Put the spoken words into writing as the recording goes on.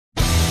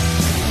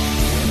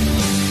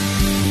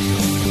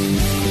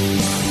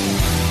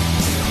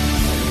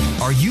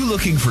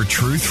looking for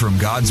truth from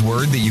God's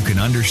Word that you can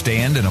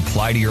understand and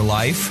apply to your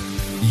life?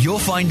 You'll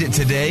find it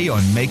today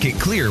on Make It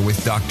Clear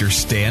with Dr.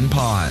 Stan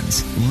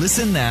Ponz.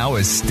 Listen now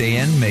as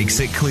Stan makes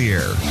it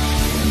clear.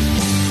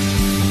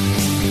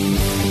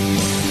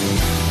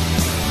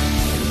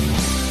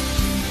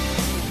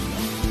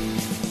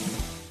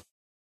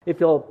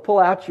 If you'll pull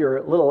out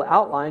your little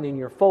outline in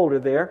your folder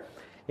there,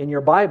 in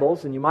your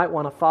Bibles, and you might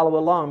want to follow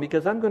along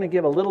because I'm going to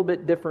give a little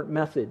bit different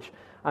message.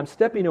 I'm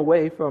stepping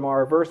away from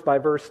our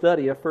verse-by-verse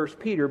study of 1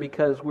 Peter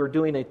because we're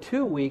doing a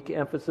 2-week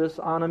emphasis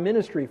on a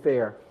ministry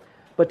fair.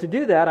 But to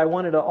do that, I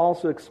wanted to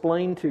also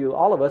explain to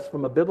all of us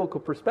from a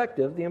biblical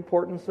perspective the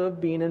importance of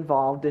being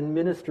involved in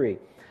ministry.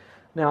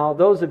 Now,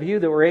 those of you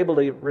that were able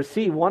to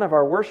receive one of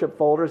our worship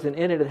folders and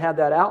in it had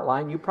that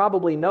outline, you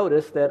probably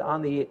noticed that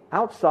on the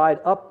outside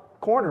up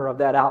corner of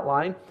that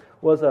outline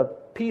was a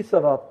piece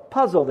of a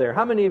puzzle there.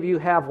 How many of you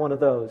have one of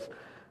those?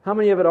 How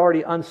many of it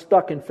already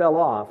unstuck and fell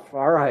off?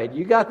 All right,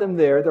 you got them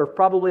there. They're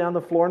probably on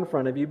the floor in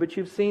front of you, but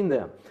you've seen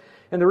them.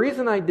 And the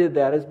reason I did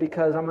that is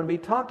because I'm going to be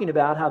talking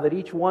about how that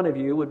each one of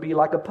you would be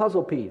like a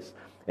puzzle piece,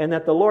 and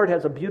that the Lord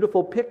has a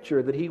beautiful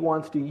picture that He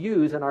wants to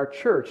use in our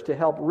church to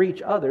help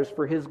reach others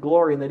for His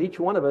glory, and that each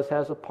one of us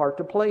has a part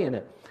to play in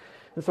it.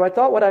 And so I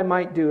thought what I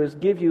might do is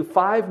give you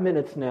 5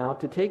 minutes now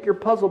to take your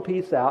puzzle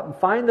piece out and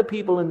find the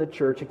people in the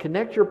church and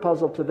connect your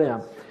puzzle to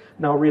them.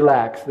 Now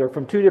relax. They're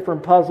from 2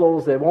 different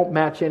puzzles. They won't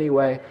match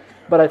anyway,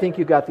 but I think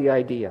you got the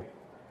idea.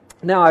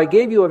 Now I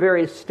gave you a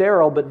very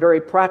sterile but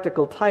very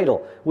practical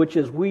title, which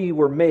is We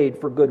Were Made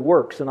for Good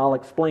Works, and I'll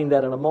explain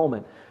that in a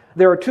moment.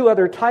 There are 2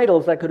 other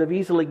titles I could have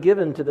easily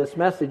given to this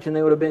message, and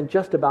they would have been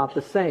just about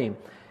the same.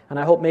 And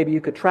I hope maybe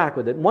you could track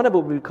with it. One of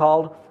them would be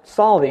called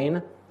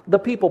Solving the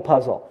People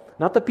Puzzle.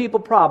 Not the people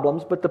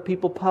problems, but the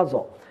people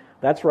puzzle.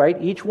 That's right.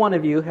 Each one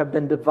of you have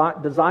been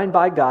designed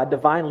by God,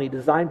 divinely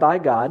designed by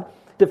God,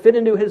 to fit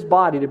into His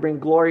body, to bring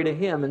glory to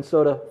Him, and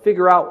so to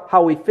figure out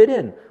how we fit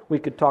in. We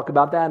could talk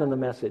about that in the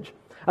message.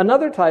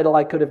 Another title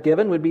I could have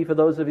given would be for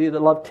those of you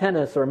that love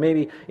tennis or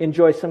maybe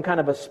enjoy some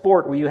kind of a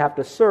sport where you have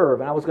to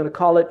serve. And I was going to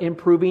call it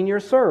Improving Your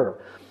Serve.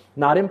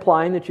 Not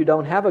implying that you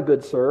don't have a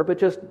good serve, but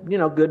just,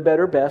 good,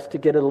 better, best to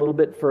get it a little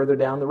bit further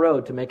down the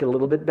road, to make it a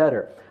little bit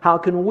better. How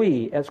can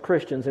we, as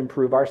Christians,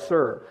 improve our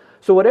serve?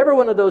 So whatever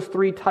one of those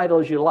 3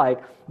 titles you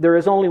like, there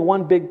is only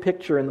one big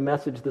picture in the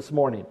message this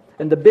morning.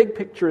 And the big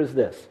picture is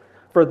this.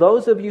 For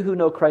those of you who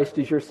know Christ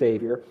as your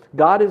Savior,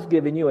 God has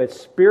given you a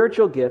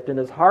spiritual gift and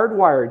has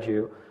hardwired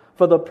you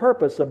for the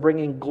purpose of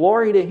bringing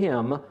glory to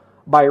Him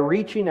by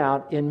reaching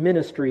out in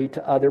ministry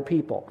to other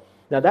people.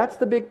 Now that's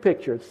the big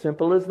picture. It's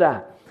simple as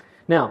that.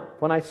 Now,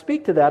 when I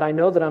speak to that, I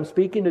know that I'm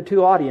speaking to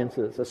 2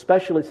 audiences,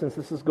 especially since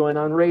this is going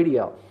on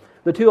radio.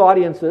 The 2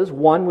 audiences,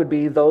 one would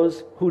be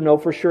those who know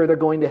for sure they're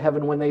going to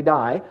heaven when they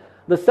die.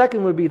 The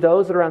second would be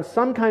those that are on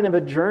some kind of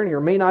a journey or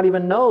may not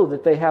even know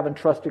that they haven't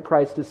trusted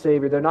Christ as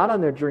Savior. They're not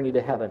on their journey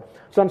to heaven.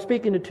 So I'm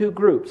speaking to 2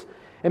 groups.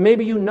 And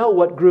maybe you know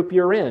what group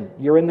you're in.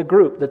 You're in the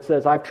group that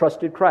says, I've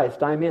trusted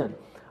Christ, I'm in.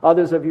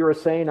 Others of you are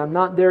saying, I'm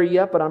not there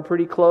yet, but I'm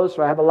pretty close,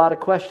 or I have a lot of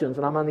questions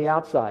and I'm on the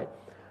outside.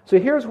 So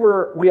here's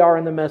where we are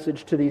in the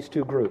message to these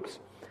 2 groups.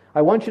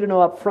 I want you to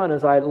know up front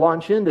as I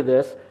launch into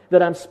this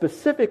that I'm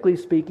specifically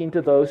speaking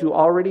to those who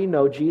already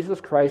know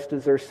Jesus Christ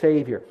as their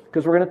Savior,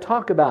 because we're going to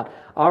talk about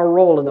our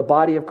role in the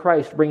body of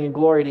Christ, bringing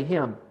glory to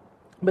Him.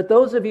 But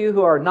those of you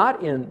who are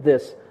not in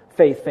this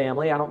faith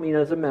family, I don't mean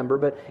as a member,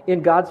 but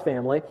in God's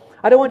family,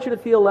 I don't want you to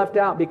feel left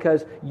out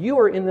because you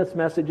are in this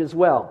message as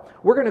well.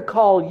 We're going to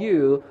call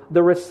you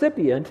the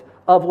recipient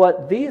of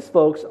what these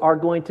folks are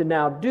going to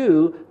now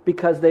do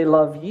because they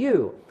love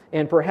you.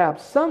 And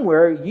perhaps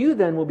somewhere you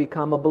then will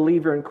become a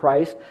believer in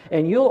Christ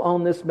and you'll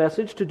own this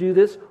message to do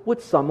this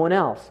with someone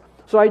else.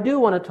 So I do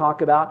want to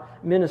talk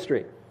about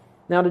ministry.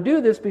 Now to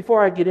do this,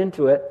 before I get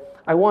into it,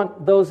 I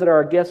want those that are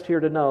our guests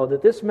here to know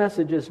that this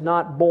message is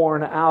not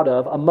born out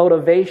of a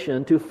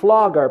motivation to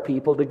flog our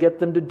people to get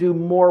them to do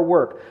more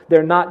work.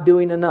 They're not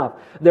doing enough.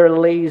 They're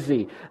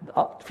lazy.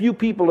 Few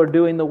people are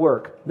doing the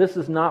work. This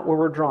is not where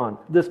we're drawn.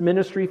 This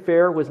ministry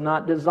fair was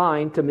not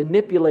designed to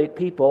manipulate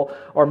people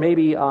or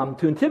maybe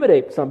to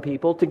intimidate some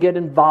people to get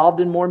involved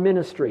in more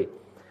ministry.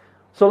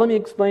 So let me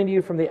explain to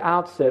you from the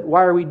outset,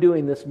 why are we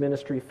doing this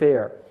ministry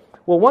fair?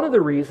 Well, one of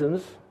the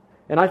reasons,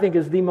 and I think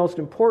is the most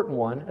important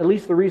one, at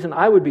least the reason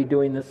I would be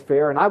doing this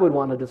fair and I would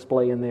want to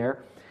display in there,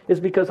 is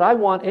because I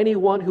want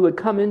anyone who would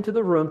come into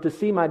the room to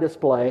see my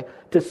display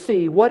to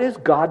see what is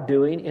God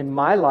doing in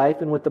my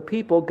life and with the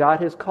people God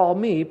has called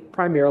me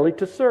primarily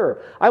to serve.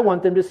 I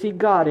want them to see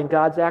God in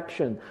God's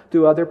action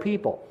through other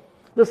people.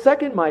 The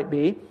second might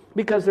be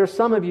because there's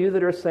some of you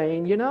that are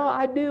saying,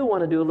 I do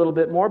want to do a little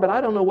bit more, but I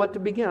don't know what to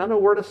begin. I don't know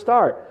where to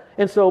start.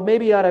 And so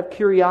maybe out of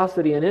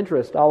curiosity and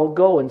interest, I'll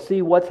go and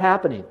see what's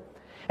happening.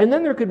 And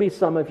then there could be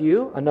some of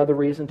you, another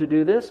reason to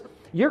do this,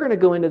 you're going to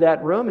go into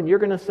that room and you're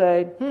going to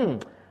say,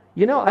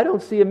 I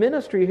don't see a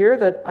ministry here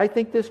that I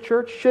think this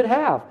church should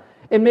have.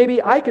 And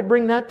maybe I could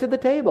bring that to the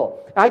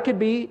table. I could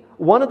be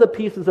one of the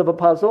pieces of a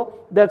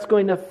puzzle that's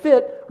going to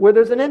fit where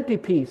there's an empty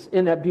piece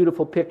in that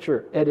beautiful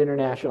picture at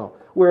International,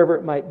 wherever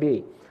it might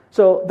be.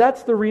 So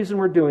that's the reason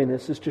we're doing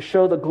this, is to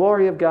show the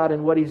glory of God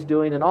in what He's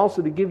doing, and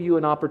also to give you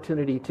an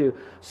opportunity to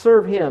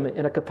serve Him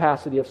in a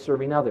capacity of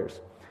serving others.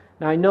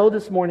 Now, I know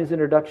this morning's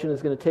introduction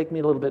is going to take me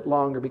a little bit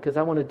longer because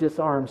I want to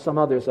disarm some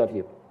others of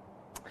you.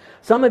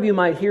 Some of you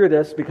might hear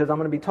this because I'm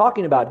going to be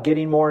talking about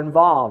getting more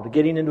involved,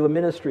 getting into a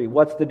ministry.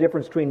 What's the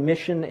difference between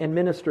mission and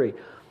ministry?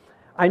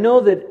 I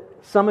know that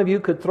some of you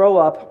could throw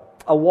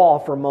up a wall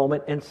for a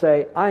moment and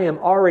say, I am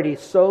already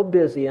so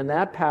busy and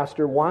that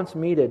pastor wants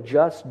me to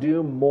just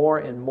do more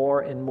and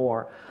more and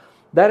more.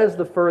 That is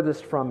the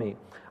furthest from me.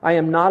 I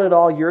am not at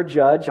all your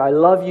judge. I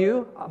love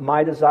you.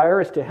 My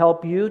desire is to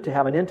help you to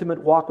have an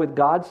intimate walk with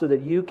God so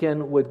that you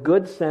can, with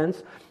good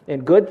sense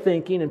and good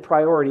thinking and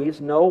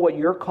priorities, know what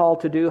you're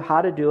called to do,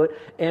 how to do it,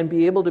 and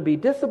be able to be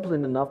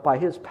disciplined enough by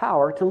His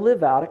power to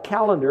live out a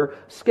calendar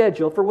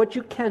schedule for what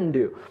you can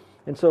do.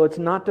 And so it's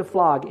not to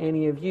flog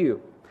any of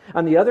you.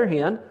 On the other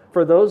hand,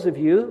 for those of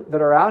you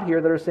that are out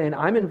here that are saying,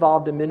 I'm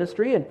involved in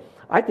ministry and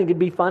I think it'd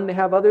be fun to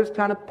have others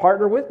kind of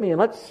partner with me and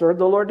let's serve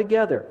the Lord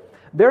together.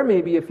 There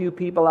may be a few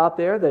people out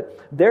there that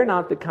they're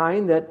not the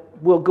kind that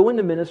will go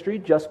into ministry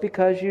just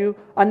because you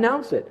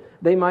announce it.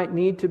 They might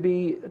need to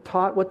be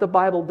taught what the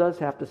Bible does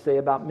have to say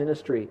about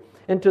ministry.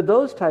 And to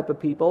those type of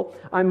people,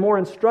 I'm more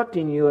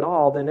instructing you at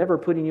all than ever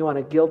putting you on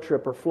a guilt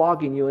trip or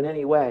flogging you in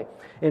any way.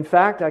 In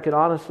fact, I can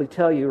honestly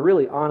tell you,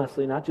 really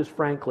honestly, not just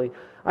frankly,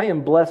 I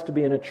am blessed to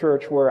be in a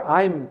church where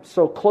I'm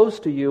so close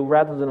to you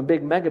rather than a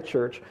big mega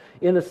church,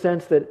 in the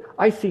sense that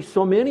I see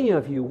so many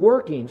of you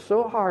working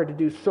so hard to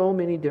do so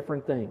many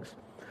different things.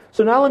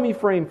 So now let me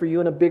frame for you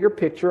in a bigger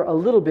picture a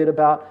little bit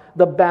about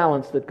the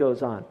balance that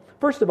goes on.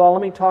 First of all,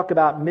 let me talk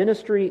about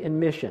ministry and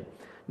mission.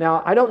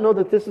 Now, I don't know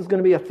that this is going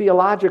to be a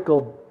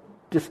theological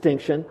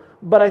distinction,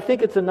 but I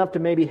think it's enough to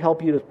maybe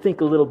help you to think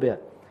a little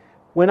bit.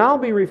 When I'll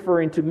be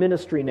referring to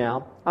ministry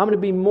now, I'm going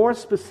to be more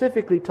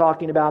specifically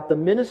talking about the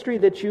ministry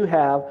that you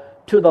have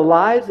to the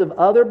lives of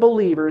other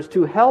believers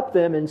to help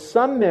them in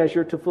some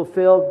measure to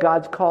fulfill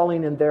God's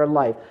calling in their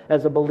life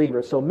as a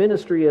believer. So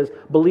ministry is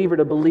believer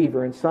to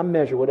believer in some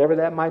measure, whatever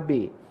that might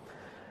be.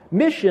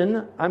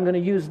 Mission, I'm going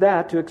to use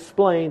that to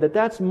explain that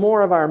that's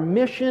more of our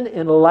mission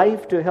in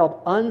life to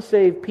help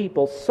unsaved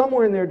people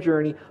somewhere in their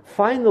journey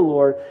find the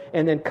Lord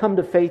and then come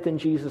to faith in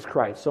Jesus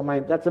Christ. So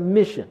that's a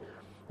mission.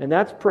 And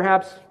that's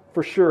perhaps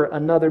for sure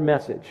another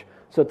message.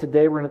 So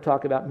today we're going to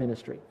talk about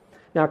ministry.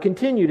 Now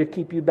continue to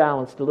keep you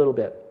balanced a little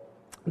bit.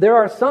 There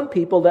are some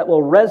people that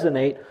will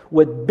resonate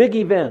with big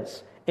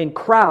events, in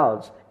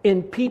crowds,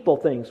 in people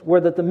things,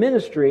 where that the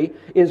ministry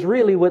is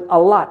really with a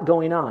lot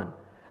going on.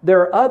 There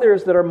are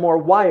others that are more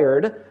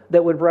wired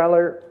that would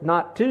rather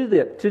not to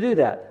do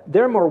that.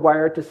 They're more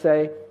wired to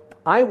say,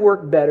 I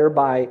work better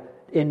by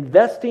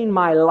investing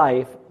my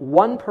life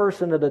one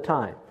person at a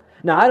time.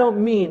 Now, I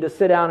don't mean to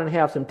sit down and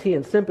have some tea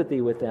and sympathy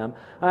with them.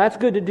 That's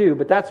good to do,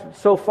 but that's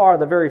so far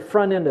the very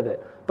front end of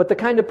it. But the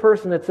kind of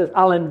person that says,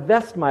 I'll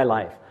invest my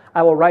life.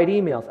 I will write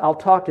emails. I'll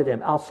talk to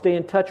them. I'll stay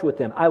in touch with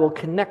them. I will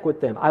connect with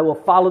them. I will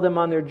follow them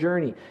on their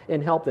journey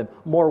and help them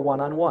more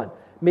one-on-one.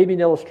 Maybe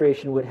an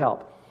illustration would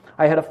help.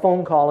 I had a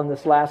phone call in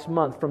this last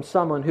month from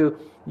someone who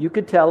you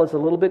could tell is a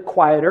little bit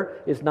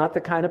quieter, is not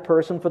the kind of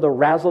person for the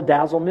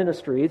razzle-dazzle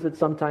ministries that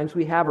sometimes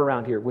we have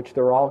around here, which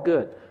they're all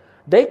good.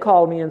 They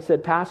called me and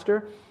said,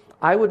 Pastor,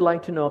 I would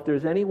like to know if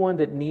there's anyone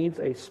that needs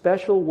a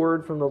special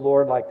word from the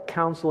Lord, like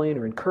counseling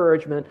or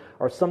encouragement,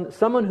 or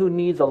someone who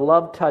needs a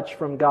love touch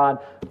from God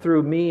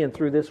through me and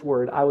through this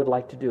word. I would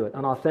like to do it.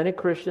 An authentic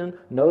Christian,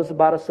 knows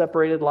about a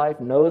separated life,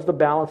 knows the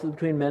balances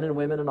between men and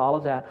women and all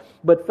of that,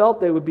 but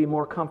felt they would be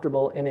more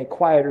comfortable in a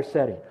quieter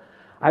setting.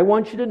 I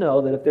want you to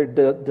know that if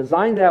they're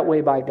designed that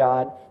way by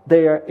God,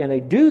 and they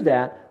do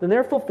that, then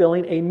they're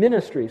fulfilling a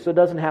ministry. So it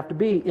doesn't have to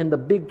be in the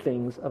big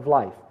things of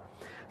life.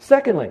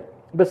 Secondly,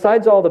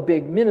 besides all the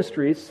big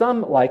ministries,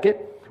 some like it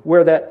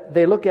where that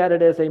they look at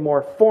it as a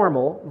more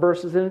formal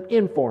versus an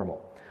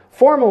informal.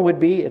 Formal would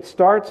be it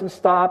starts and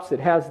stops, it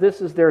has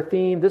this is their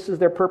theme, this is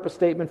their purpose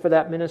statement for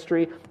that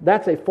ministry.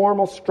 That's a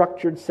formal,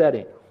 structured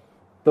setting.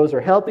 Those are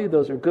healthy,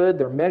 those are good,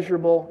 they're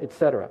measurable,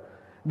 etc.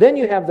 Then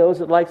you have those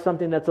that like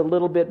something that's a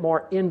little bit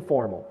more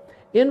informal.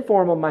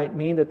 Informal might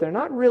mean that they're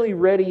not really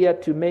ready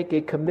yet to make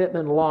a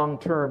commitment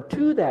long-term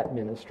to that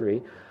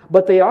ministry,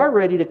 but they are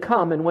ready to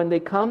come, and when they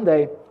come,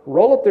 they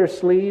roll up their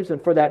sleeves,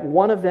 and for that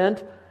one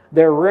event,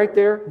 they're right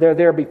there. They're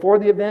there before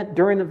the event,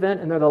 during the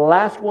event, and they're the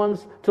last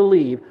ones to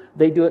leave.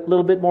 They do it a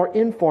little bit more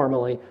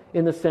informally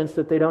in the sense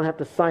that they don't have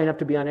to sign up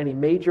to be on any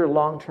major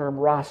long-term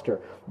roster.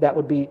 That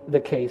would be the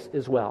case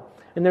as well.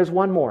 And there's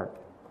one more.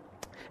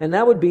 And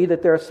that would be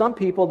that there are some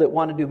people that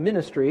want to do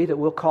ministry that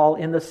we'll call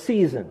in the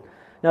season.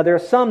 Now, there are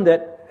some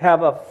that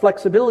have a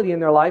flexibility in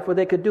their life where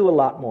they could do a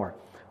lot more.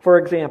 For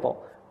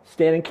example,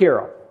 Stan and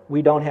Kira.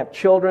 We don't have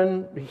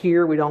children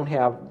here. We don't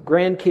have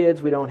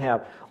grandkids. We don't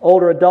have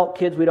older adult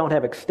kids. We don't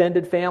have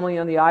extended family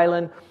on the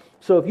island.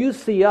 So if you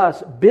see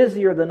us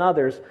busier than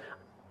others,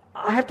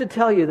 I have to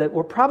tell you that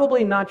we're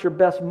probably not your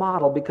best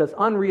model because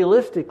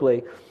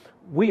unrealistically,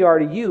 we are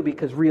to you,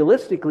 because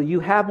realistically you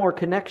have more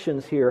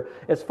connections here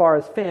as far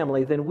as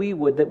family than we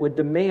would, that would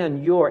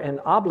demand your and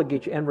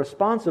obligate you and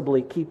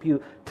responsibly keep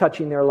you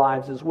touching their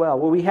lives as well.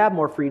 Well, we have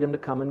more freedom to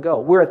come and go.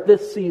 We're at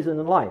this season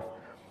in life.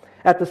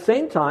 At the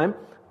same time,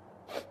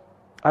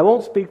 I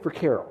won't speak for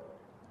Carol,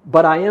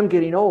 but I am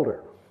getting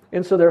older.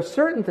 And so there are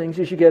certain things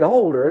as you get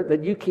older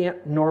that you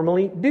can't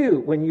normally do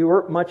when you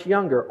were much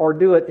younger, or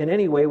do it in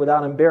any way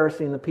without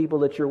embarrassing the people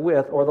that you're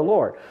with or the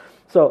Lord.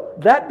 So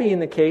that being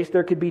the case,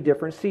 there could be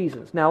different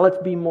seasons. Now let's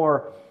be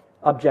more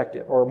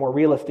objective, or more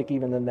realistic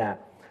even than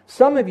that.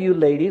 Some of you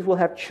ladies will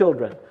have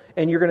children,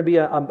 and you're going to be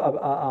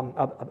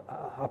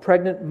a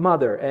pregnant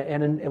mother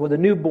and with a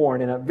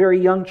newborn and a very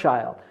young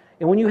child.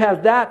 And when you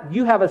have that,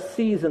 you have a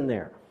season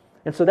there.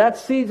 And so that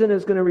season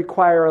is going to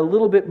require a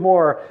little bit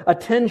more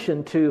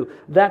attention to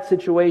that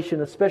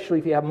situation, especially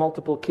if you have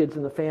multiple kids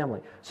in the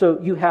family.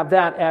 So you have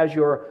that as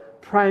your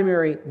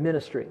primary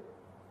ministry.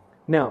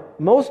 Now,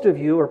 most of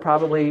you are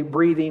probably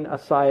breathing a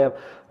sigh of,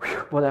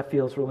 well, that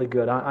feels really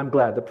good. I'm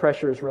glad. The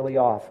pressure is really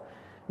off.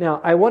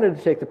 Now, I wanted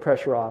to take the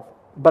pressure off,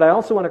 but I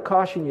also want to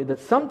caution you that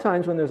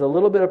sometimes when there's a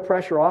little bit of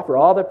pressure off, or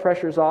all the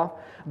pressure's off,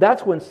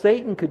 that's when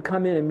Satan could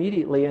come in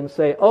immediately and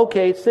say,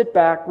 okay, sit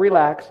back,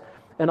 relax.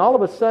 And all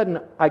of a sudden,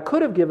 I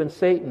could have given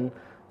Satan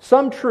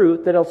some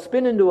truth that'll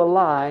spin into a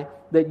lie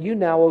that you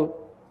now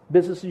owe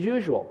business as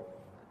usual.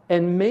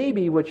 And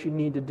maybe what you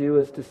need to do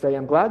is to say,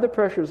 I'm glad the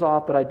pressure's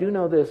off, but I do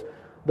know this.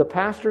 The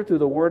pastor, through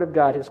the Word of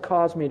God, has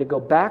caused me to go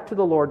back to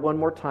the Lord one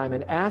more time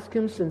and ask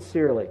Him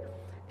sincerely,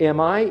 am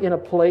I in a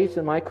place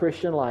in my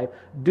Christian life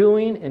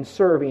doing and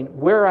serving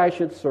where I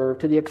should serve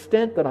to the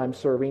extent that I'm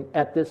serving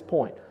at this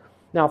point?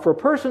 Now, for a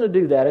person to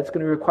do that, it's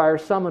going to require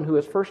someone who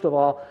is, first of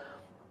all,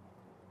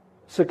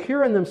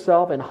 secure in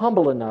themselves and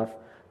humble enough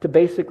to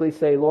basically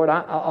say, Lord,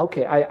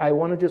 I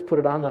want to just put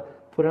it on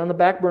the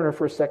back burner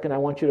for a second. I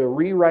want you to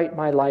rewrite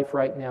my life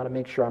right now to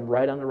make sure I'm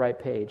right on the right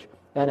page.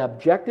 And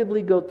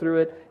objectively go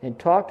through it and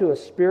talk to a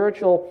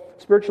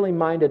spiritually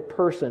minded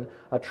person,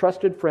 a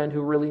trusted friend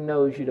who really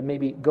knows you, to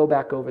maybe go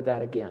back over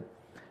that again.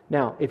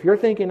 Now, if you're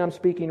thinking I'm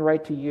speaking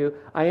right to you,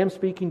 I am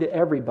speaking to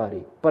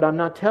everybody, but I'm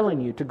not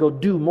telling you to go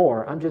do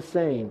more. I'm just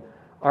saying,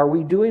 are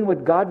we doing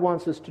what God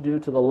wants us to do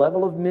to the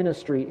level of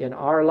ministry in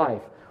our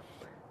life?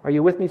 Are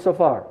you with me so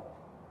far?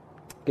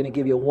 I'm going to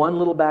give you one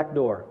little back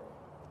door.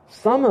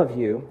 Some of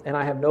you, and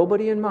I have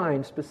nobody in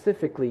mind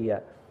specifically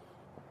yet,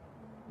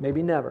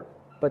 maybe never,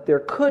 but there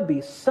could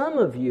be some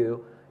of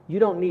you, you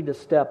don't need to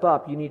step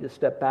up, you need to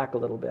step back a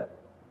little bit.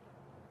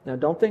 Now,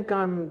 don't think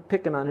I'm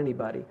picking on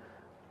anybody.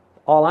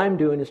 All I'm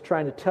doing is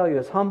trying to tell you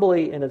as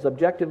humbly and as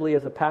objectively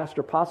as a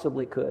pastor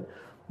possibly could,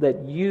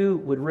 that you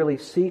would really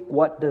seek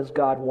what does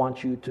God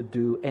want you to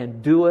do,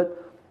 and do it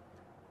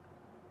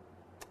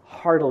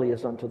heartily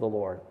as unto the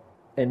Lord.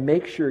 And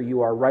make sure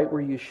you are right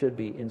where you should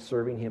be in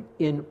serving Him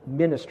in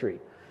ministry.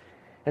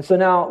 And so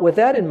now, with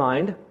that in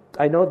mind,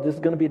 I know this is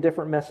going to be a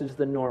different message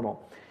than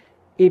normal.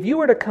 If you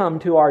were to come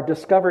to our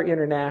Discover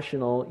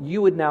International,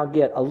 you would now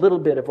get a little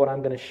bit of what I'm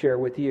going to share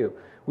with you.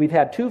 We've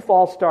had 2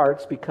 fall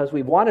starts because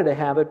we wanted to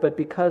have it, but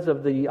because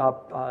of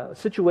the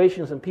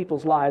situations in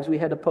people's lives, we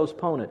had to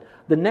postpone it.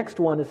 The next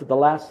one is the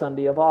last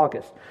Sunday of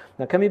August.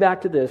 Now, coming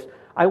back to this,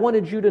 I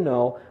wanted you to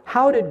know,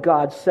 how did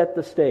God set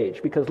the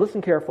stage? Because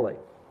listen carefully.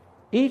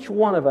 Each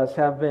one of us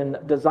have been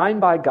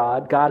designed by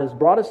God. God has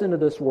brought us into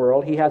this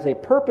world. He has a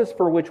purpose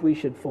for which we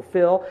should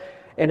fulfill,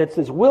 and it's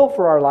His will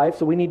for our life,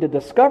 so we need to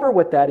discover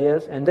what that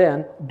is and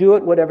then do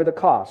it whatever the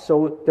cost.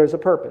 So there's a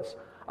purpose.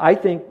 I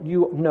think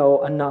you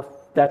know enough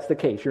that's the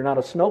case. You're not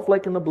a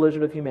snowflake in the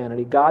blizzard of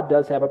humanity. God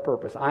does have a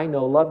purpose. I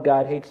know, love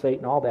God, hate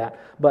Satan, all that.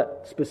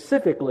 But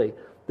specifically,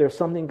 there's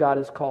something God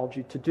has called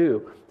you to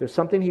do. There's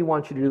something He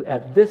wants you to do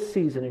at this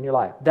season in your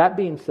life. That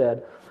being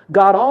said,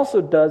 God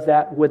also does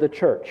that with a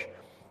church.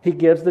 He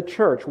gives the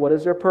church what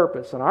is their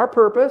purpose. And our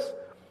purpose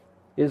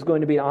is going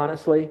to be,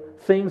 honestly,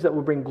 things that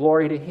will bring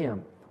glory to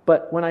Him.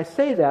 But when I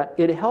say that,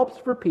 it helps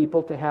for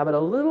people to have it a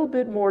little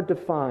bit more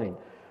defined.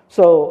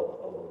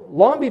 So,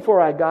 long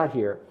before I got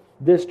here,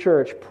 this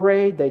church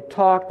prayed, they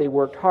talked, they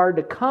worked hard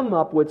to come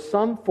up with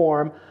some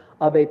form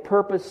of a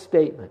purpose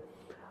statement.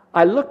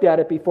 I looked at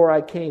it before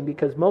I came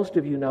because most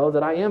of you know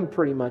that I am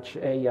pretty much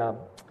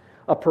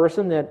a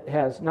person that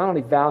has not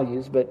only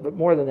values, but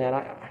more than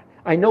that,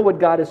 I know what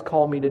God has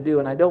called me to do,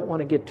 and I don't want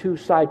to get too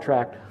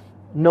sidetracked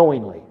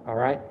knowingly, all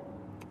right?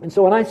 And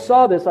so when I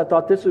saw this, I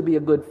thought this would be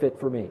a good fit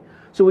for me.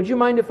 So would you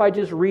mind if I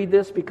just read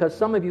this? Because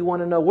some of you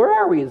want to know, where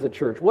are we as a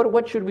church?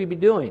 What should we be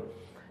doing?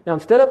 Now,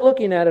 instead of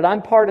looking at it,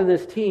 I'm part of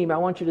this team, I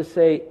want you to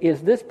say,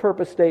 is this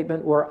purpose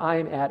statement where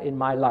I'm at in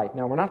my life?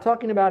 Now, we're not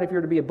talking about if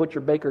you're to be a butcher,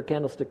 baker,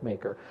 candlestick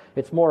maker.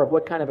 It's more of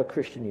what kind of a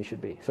Christian you should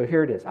be. So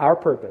here it is, our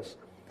purpose.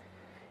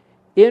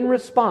 In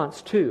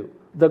response to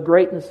the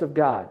greatness of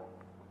God,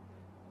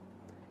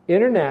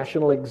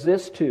 International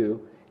exists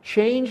to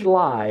change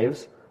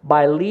lives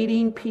by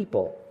leading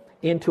people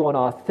into an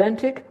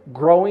authentic,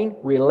 growing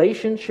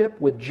relationship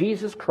with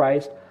Jesus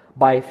Christ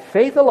by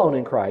faith alone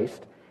in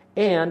Christ,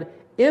 and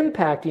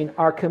impacting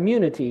our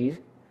communities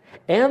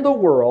and the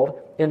world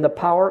in the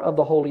power of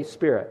the Holy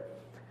Spirit.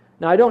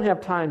 Now, I don't have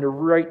time to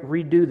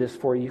redo this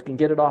for you. You can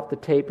get it off the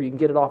tape, or you can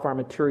get it off our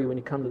material when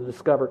you come to the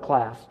Discover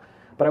class.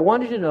 But I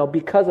want you to know,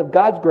 because of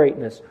God's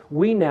greatness,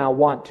 we now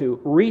want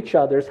to reach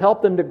others,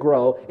 help them to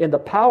grow in the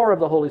power of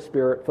the Holy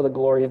Spirit for the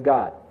glory of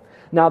God.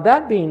 Now,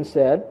 that being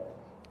said,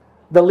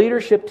 the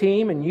leadership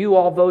team and you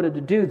all voted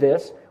to do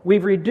this.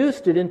 We've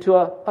reduced it into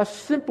a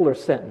simpler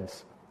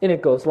sentence, and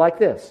it goes like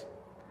this.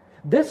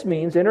 This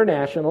means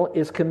International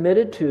is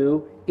committed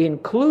to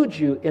include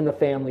you in the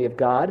family of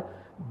God,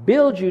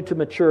 build you to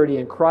maturity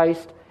in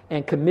Christ,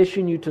 and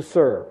commission you to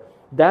serve.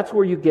 That's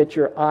where you get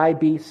your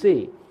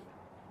IBC.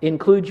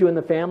 Include you in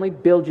the family,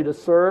 build you to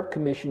serve,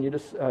 commission you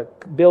to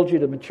build you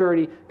to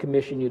maturity,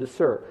 commission you to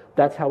serve.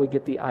 That's how we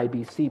get the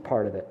IBC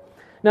part of it.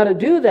 Now, to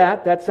do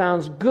that, that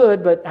sounds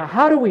good, but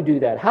how do we do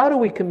that? How do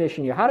we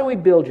commission you? How do we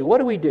build you? What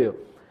do we do?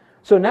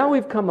 So now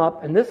we've come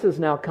up, and this has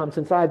now come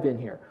since I've been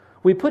here.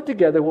 We put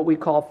together what we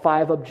call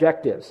 5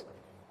 objectives.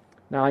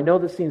 Now, I know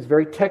this seems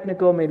very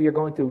technical. Maybe you're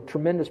going through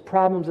tremendous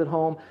problems at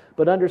home,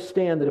 but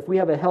understand that if we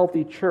have a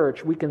healthy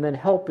church, we can then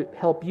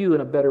help you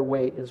in a better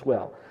way as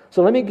well.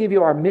 So let me give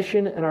you our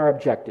mission and our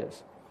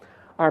objectives.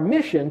 Our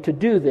mission to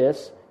do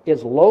this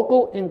is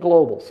local and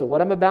global. So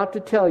what I'm about to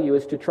tell you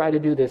is to try to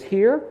do this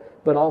here,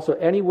 but also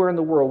anywhere in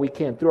the world we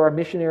can, through our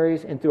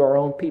missionaries and through our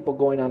own people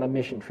going on a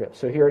mission trip.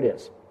 So here it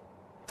is.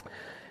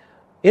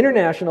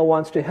 International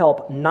wants to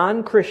help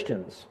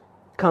non-Christians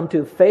come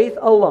to faith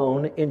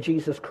alone in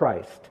Jesus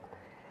Christ,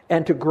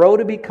 and to grow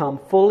to become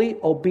fully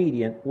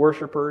obedient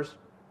worshipers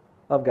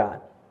of God.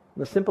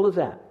 As simple as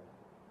that.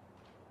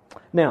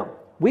 Now,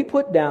 we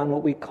put down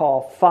what we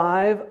call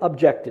 5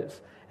 objectives.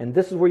 And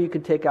this is where you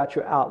can take out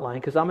your outline,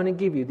 because I'm going to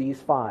give you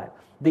these 5.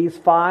 These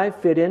 5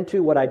 fit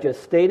into what I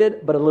just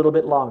stated, but a little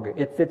bit longer.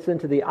 It fits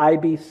into the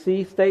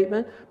IBC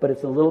statement, but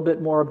it's a little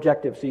bit more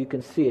objective so you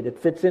can see it. It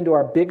fits into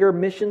our bigger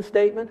mission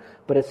statement,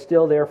 but it's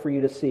still there for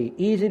you to see.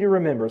 Easy to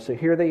remember, so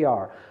here they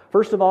are.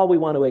 First of all, we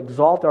want to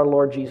exalt our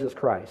Lord Jesus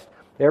Christ.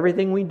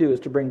 Everything we do is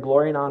to bring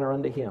glory and honor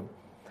unto Him.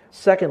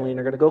 Secondly, and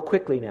we're going to go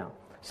quickly now.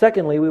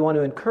 Secondly, we want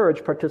to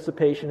encourage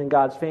participation in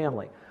God's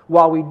family.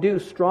 While we do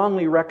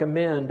strongly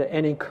recommend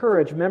and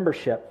encourage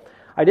membership,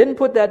 I didn't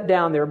put that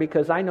down there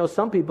because I know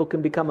some people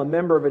can become a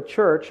member of a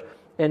church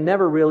and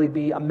never really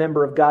be a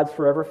member of God's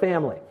forever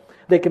family.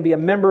 They can be a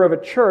member of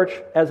a church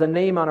as a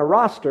name on a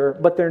roster,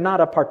 but they're not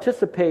a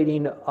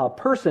participating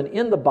person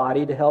in the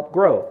body to help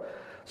grow.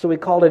 So we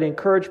call it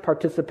encourage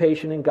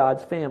participation in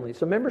God's family.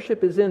 So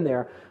membership is in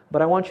there,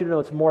 but I want you to know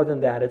it's more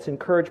than that. It's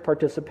encourage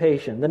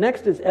participation. The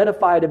next is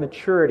edify to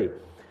maturity.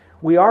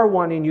 We are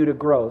wanting you to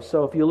grow.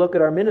 So if you look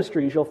at our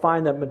ministries, you'll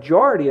find that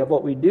majority of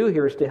what we do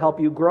here is to help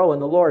you grow in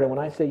the Lord. And when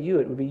I say you,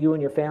 it would be you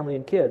and your family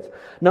and kids.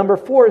 Number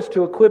 4 is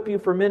to equip you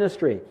for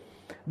ministry.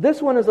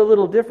 This one is a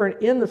little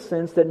different in the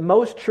sense that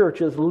most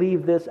churches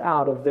leave this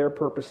out of their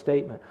purpose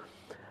statement.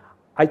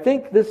 I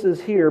think this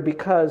is here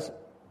because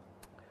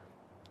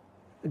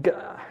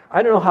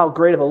I don't know how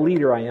great of a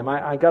leader I am.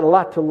 I got a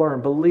lot to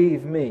learn,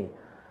 believe me.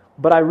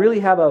 But I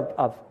really have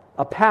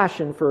a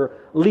passion for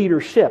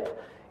leadership.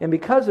 And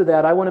because of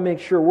that, I want to make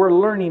sure we're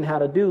learning how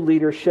to do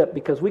leadership,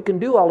 because we can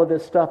do all of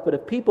this stuff, but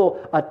if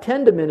people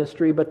attend a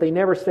ministry, but they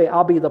never say,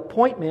 I'll be the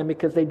point man,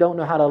 because they don't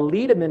know how to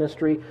lead a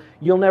ministry,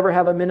 you'll never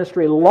have a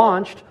ministry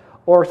launched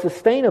or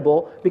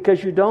sustainable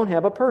because you don't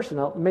have a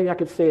person. Maybe I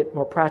could say it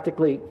more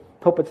practically.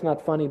 Hope it's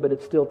not funny, but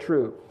it's still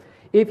true.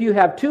 If you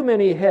have too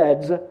many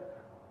heads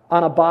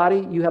on a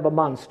body, you have a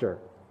monster.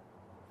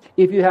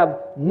 If you have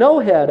no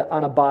head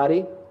on a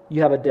body,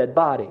 you have a dead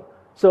body.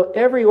 So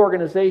every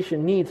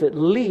organization needs at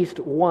least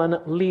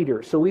one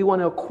leader. So we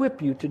want to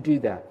equip you to do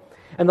that.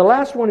 And the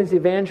last one is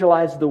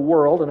evangelize the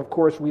world. And of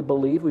course, we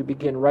believe we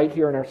begin right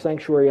here in our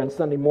sanctuary on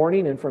Sunday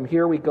morning, and from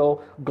here we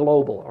go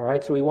global. All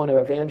right, so we want to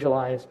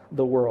evangelize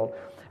the world.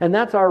 And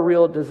that's our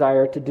real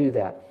desire to do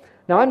that.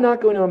 Now, I'm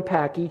not going to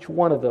unpack each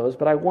one of those,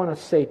 but I want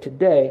to say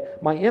today,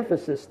 my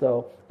emphasis,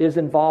 though, is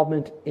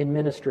involvement in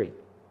ministry.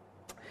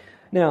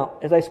 Now,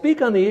 as I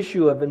speak on the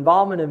issue of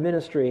involvement in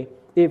ministry,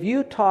 if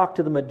you talk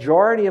to the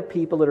majority of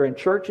people that are in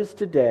churches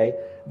today,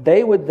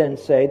 they would then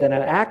say that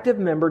an active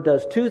member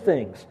does 2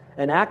 things.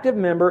 An active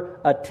member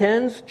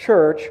attends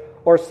church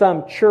or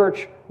some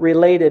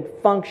church-related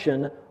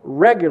function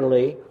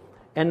regularly,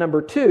 and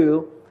number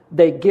 2,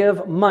 they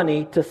give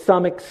money to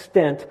some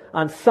extent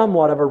on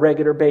somewhat of a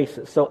regular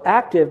basis. So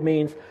active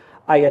means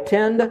I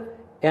attend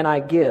and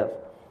I give.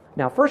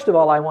 Now, first of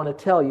all, I want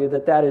to tell you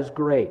that that is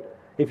great.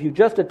 If you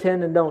just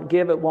attend and don't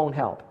give, it won't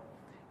help.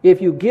 If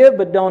you give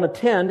but don't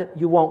attend,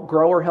 you won't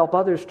grow or help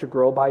others to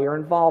grow by your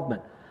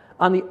involvement.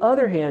 On the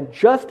other hand,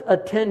 just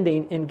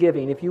attending and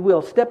giving, if you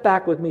will, step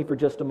back with me for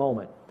just a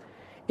moment.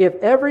 If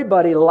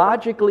everybody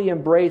logically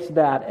embraced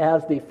that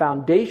as the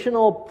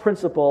foundational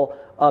principle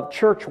of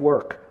church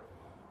work,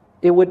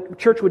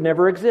 church would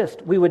never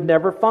exist. We would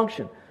never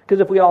function. Because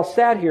if we all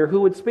sat here,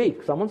 who would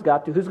speak? Someone's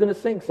got to. Who's going to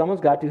sing?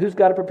 Someone's got to. Who's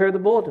got to prepare the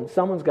bulletin?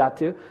 Someone's got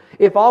to.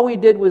 If all we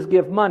did was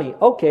give money,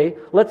 okay,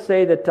 let's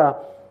say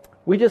that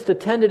we just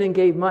attended and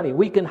gave money.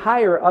 We can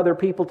hire other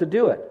people to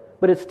do it.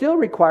 But it still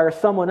requires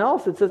someone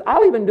else that says,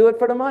 I'll even do it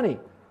for the money.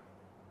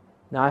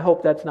 Now, I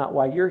hope that's not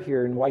why you're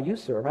here and why you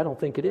serve. I don't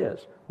think it is.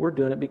 We're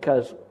doing it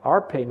because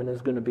our payment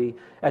is going to be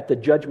at the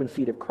judgment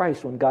seat of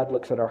Christ when God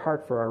looks at our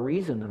heart for our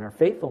reason and our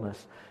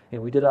faithfulness.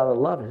 And we did it out of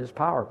love and His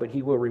power, but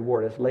He will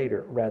reward us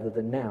later rather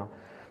than now.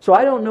 So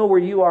I don't know where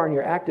you are in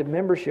your active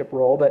membership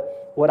role,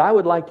 but what I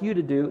would like you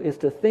to do is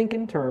to think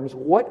in terms,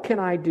 what can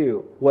I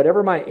do?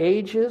 Whatever my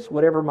age is,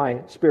 whatever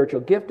my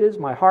spiritual gift is,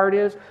 my heart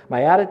is,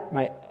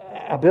 my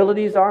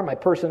abilities are, my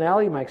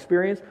personality, my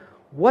experience,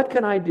 what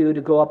can I do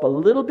to go up a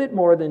little bit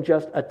more than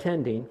just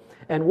attending?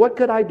 And what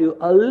could I do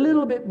a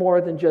little bit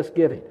more than just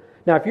giving?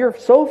 Now, if you're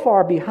so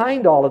far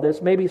behind all of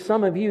this, maybe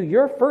some of you,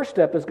 your first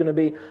step is going to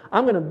be,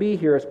 I'm going to be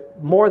here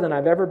more than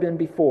I've ever been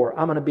before.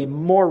 I'm going to be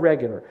more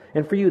regular.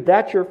 And for you,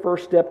 that's your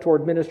first step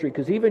toward ministry,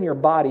 because even your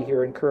body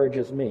here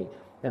encourages me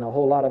and a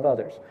whole lot of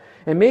others.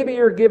 And maybe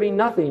you're giving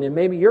nothing, and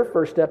maybe your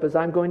first step is,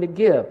 I'm going to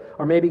give,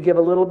 or maybe give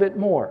a little bit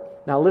more.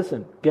 Now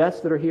listen,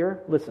 guests that are here,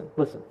 listen.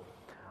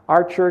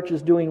 Our church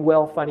is doing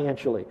well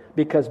financially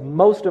because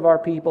most of our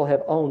people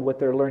have owned what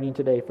they're learning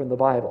today from the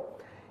Bible.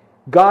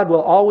 God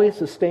will always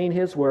sustain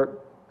His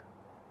work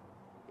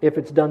if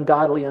it's done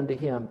godly unto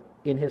Him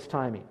in His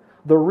timing.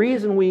 The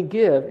reason we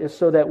give is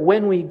so that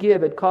when we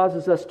give, it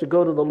causes us to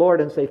go to the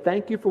Lord and say,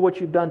 thank you for what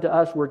you've done to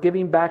us. We're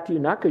giving back to you,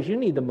 not because you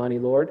need the money,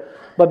 Lord,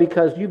 but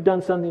because you've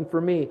done something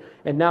for me,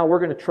 and now we're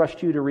going to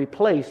trust you to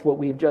replace what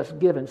we've just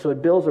given. So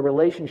it builds a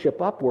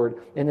relationship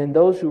upward, and then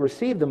those who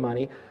receive the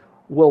money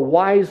will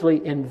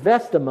wisely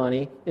invest the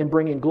money in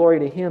bringing glory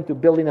to Him through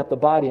building up the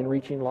body and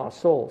reaching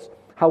lost souls.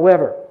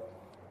 However,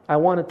 I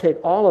want to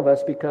take all of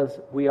us, because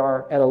we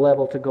are at a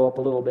level to go up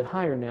a little bit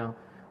higher now.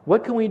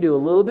 What can we do a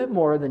little bit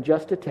more than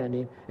just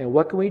attending, and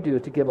what can we do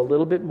to give a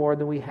little bit more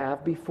than we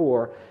have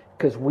before,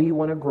 because we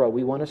want to grow,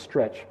 we want to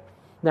stretch.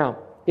 Now,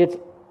 it's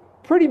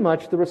pretty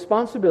much the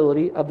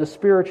responsibility of the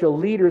spiritual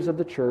leaders of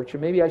the church,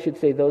 and maybe I should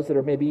say those that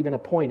are maybe even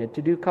appointed,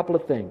 to do a couple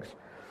of things.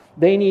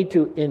 They need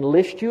to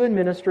enlist you in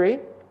ministry.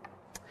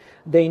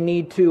 They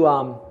need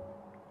to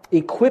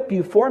equip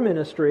you for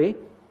ministry,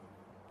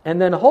 and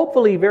then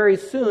hopefully very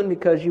soon,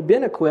 because you've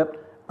been equipped,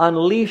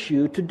 unleash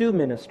you to do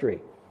ministry.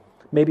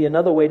 Maybe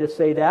another way to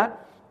say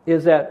that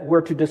is that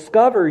we're to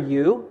discover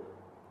you,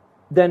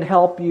 then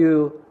help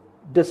you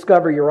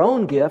discover your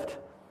own gift,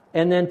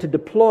 and then to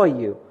deploy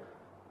you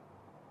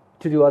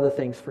to do other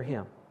things for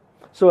Him.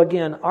 So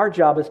again, our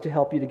job is to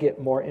help you to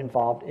get more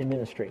involved in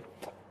ministry.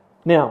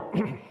 Now,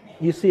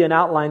 you see an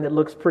outline that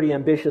looks pretty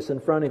ambitious in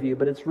front of you,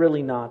 but it's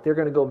really not. They're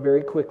going to go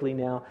very quickly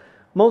now.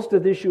 Most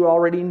of this you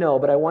already know,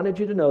 but I wanted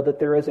you to know that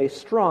there is a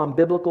strong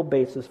biblical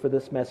basis for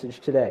this message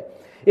today.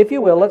 If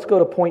you will, let's go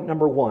to point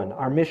number 1,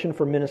 our mission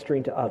for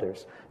ministering to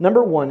others.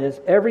 Number 1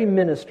 is every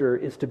minister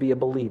is to be a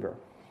believer.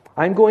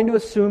 I'm going to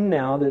assume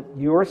now that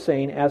you are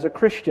saying, as a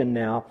Christian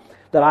now,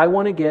 that I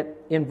want to get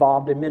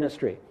involved in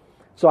ministry.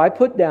 So I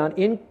put down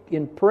in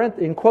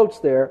quotes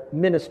there,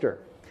 minister.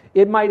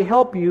 It might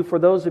help you, for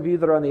those of you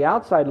that are on the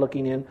outside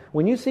looking in,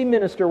 when you see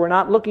minister, we're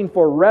not looking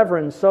for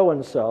Reverend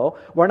so-and-so.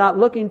 We're not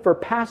looking for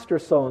Pastor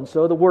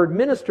so-and-so. The word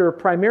minister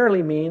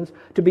primarily means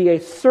to be a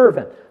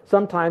servant.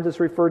 Sometimes it's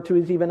referred to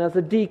as even as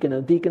a deacon.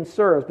 A deacon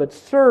serves, but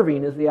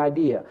serving is the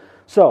idea.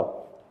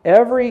 So,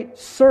 every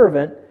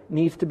servant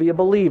needs to be a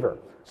believer.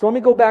 So let me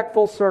go back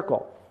full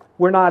circle.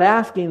 We're not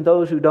asking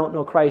those who don't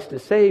know Christ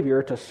as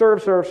Savior to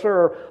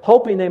serve,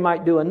 hoping they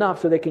might do enough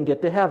so they can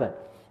get to heaven.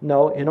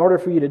 No, in order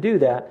for you to do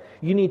that,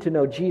 you need to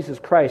know Jesus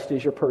Christ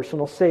is your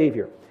personal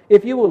Savior.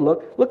 If you will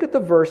look at the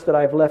verse that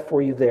I've left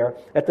for you there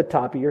at the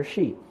top of your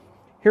sheet.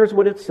 Here's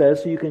what it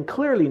says, so you can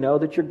clearly know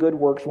that your good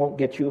works won't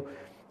get you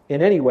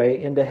in any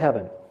way into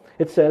heaven.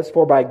 It says,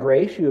 for by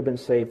grace you have been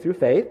saved through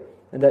faith,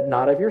 and that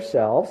not of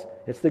yourselves.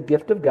 It's the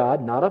gift of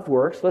God, not of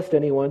works, lest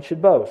anyone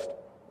should boast.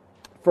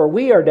 For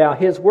we are now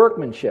His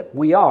workmanship.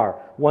 We are,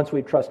 once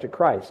we've trusted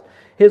Christ.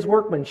 His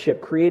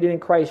workmanship, created in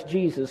Christ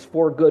Jesus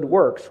for good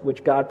works,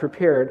 which God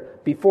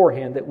prepared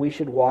beforehand that we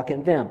should walk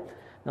in them.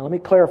 Now let me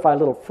clarify a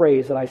little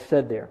phrase that I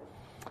said there.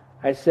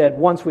 I said,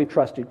 once we've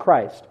trusted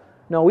Christ.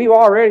 No, we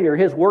already are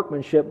His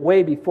workmanship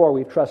way before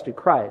we've trusted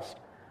Christ.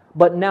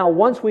 But now,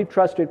 once we've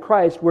trusted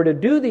Christ, we're to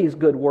do these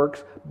good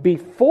works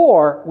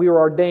before we were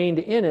ordained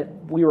in it.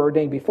 We were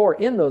ordained before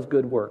in those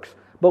good works.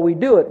 But we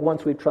do it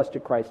once we've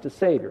trusted Christ as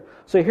Savior.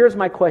 So here's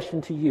my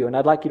question to you, and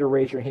I'd like you to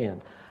raise your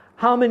hand.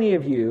 How many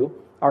of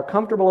you are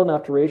comfortable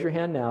enough to raise your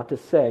hand now to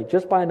say,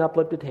 just by an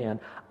uplifted hand,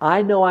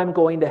 I know I'm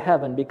going to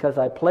heaven because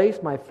I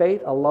placed my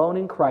faith alone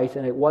in Christ,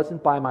 and it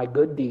wasn't by my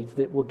good deeds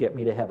that will get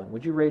me to heaven?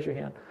 Would you raise your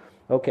hand?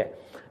 Okay.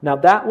 Now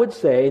that would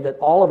say that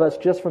all of us,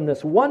 just from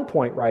this one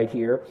point right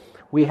here,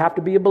 we have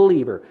to be a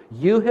believer.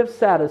 You have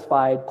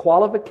satisfied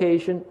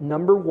qualification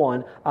number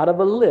 1 out of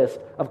a list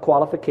of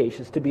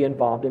qualifications to be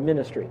involved in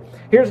ministry.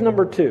 Here's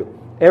number 2.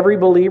 Every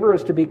believer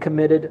is to be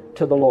committed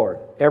to the Lord.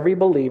 Every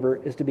believer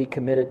is to be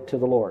committed to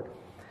the Lord.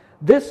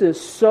 This is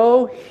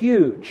so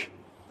huge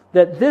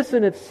that this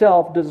in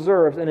itself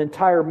deserves an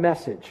entire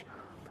message.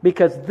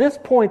 Because this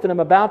point that I'm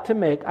about to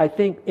make, I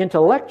think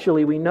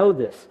intellectually we know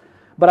this.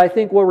 But I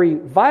think where we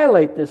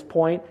violate this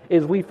point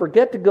is we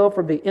forget to go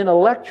from the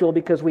intellectual,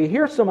 because we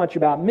hear so much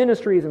about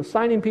ministries and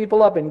signing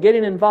people up and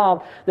getting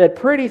involved that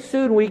pretty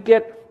soon we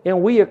get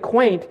and we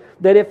acquaint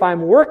that if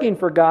I'm working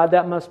for God,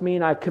 that must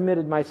mean I've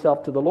committed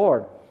myself to the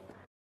Lord.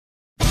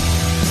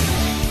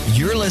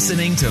 You're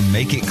listening to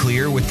Make It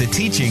Clear with the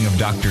teaching of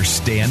Dr.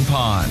 Stan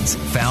Ponz,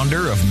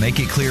 founder of Make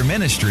It Clear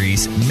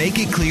Ministries. Make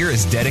It Clear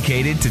is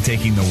dedicated to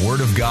taking the Word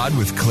of God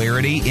with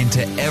clarity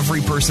into every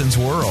person's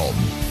world.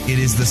 It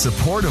is the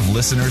support of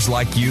listeners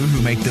like you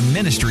who make the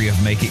ministry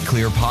of Make It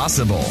Clear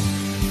possible.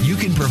 You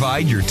can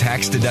provide your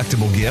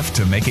tax-deductible gift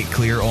to Make It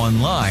Clear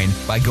online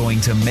by going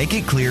to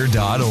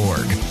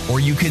makeitclear.org, or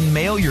you can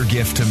mail your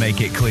gift to Make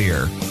It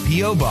Clear,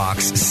 P.O.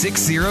 Box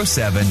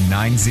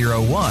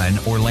 607901,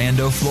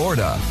 Orlando,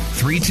 Florida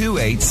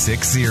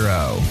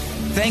 32860.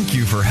 Thank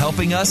you for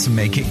helping us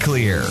make it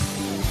clear.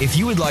 If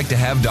you would like to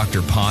have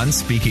Dr. Ponz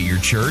speak at your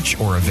church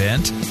or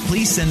event,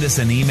 please send us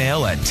an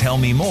email at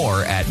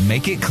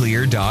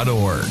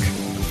tellmemore@makeitclear.org.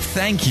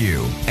 Thank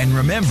you, and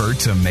remember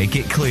to make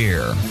it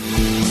clear.